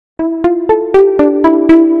I'm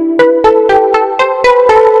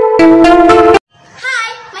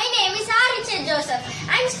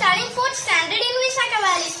studying 4th standard in Visakha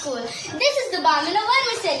Valley School. This is the bambino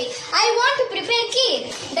vermicelli. I want to prepare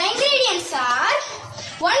kheer. The ingredients are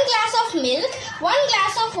 1 glass of milk, 1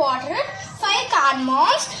 glass of water, 5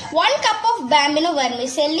 cardamoms, 1 cup of bambino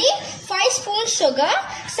vermicelli, 5 spoons sugar,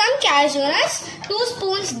 some cashew nuts, 2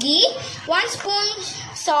 spoons ghee, 1 spoon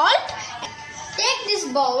salt. Take this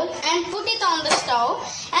bowl and put it on the stove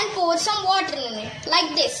and pour some water in it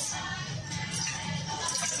like this.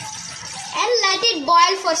 And let it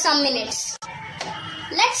boil for some minutes.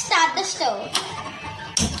 Let's start the stove.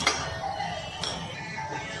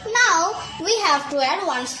 Now we have to add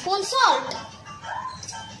 1 spoon salt.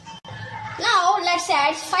 Now let's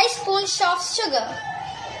add 5 spoons of sugar.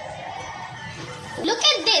 Look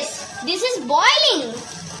at this. This is boiling.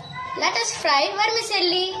 Let us fry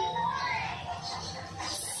vermicelli.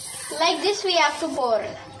 Like this we have to pour. And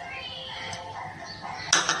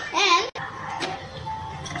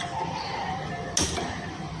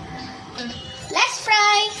let's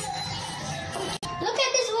fry. Look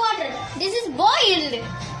at this water. This is boiled.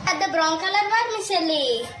 Add the brown color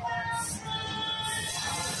vermicelli.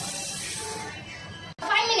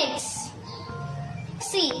 5 minutes.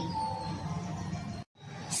 See,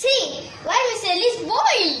 vermicelli is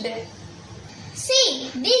boiled. See,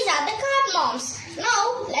 these are the cardamoms.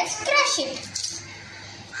 Now let's crush it.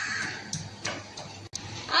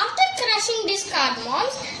 After crushing these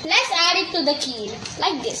cardamoms, let's add it to the kheer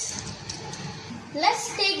like this. Let's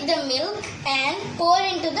take the milk and pour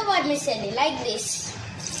into the vermicelli like this.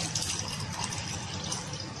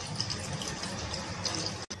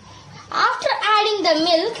 After adding the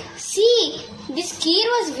milk, see, this kheer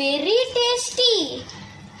was very tasty.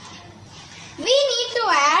 We need to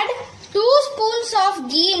add 2 spoons of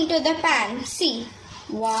ghee into the pan. See,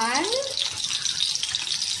 1,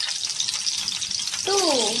 2.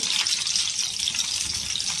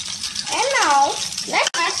 And now let's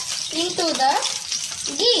mash into the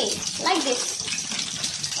ghee like this.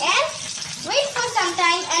 And wait for some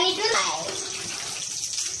time and it will rise.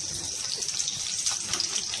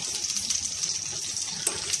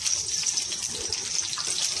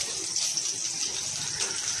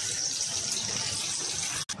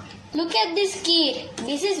 Look at this kheer.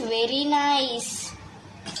 This is very nice.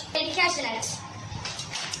 And cashew nuts.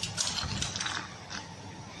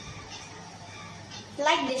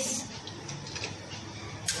 Like this.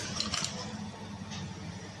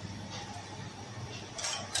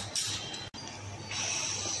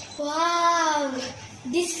 Wow!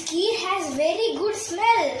 This kheer has very good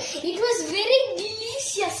smell. It was very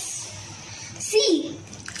delicious. See,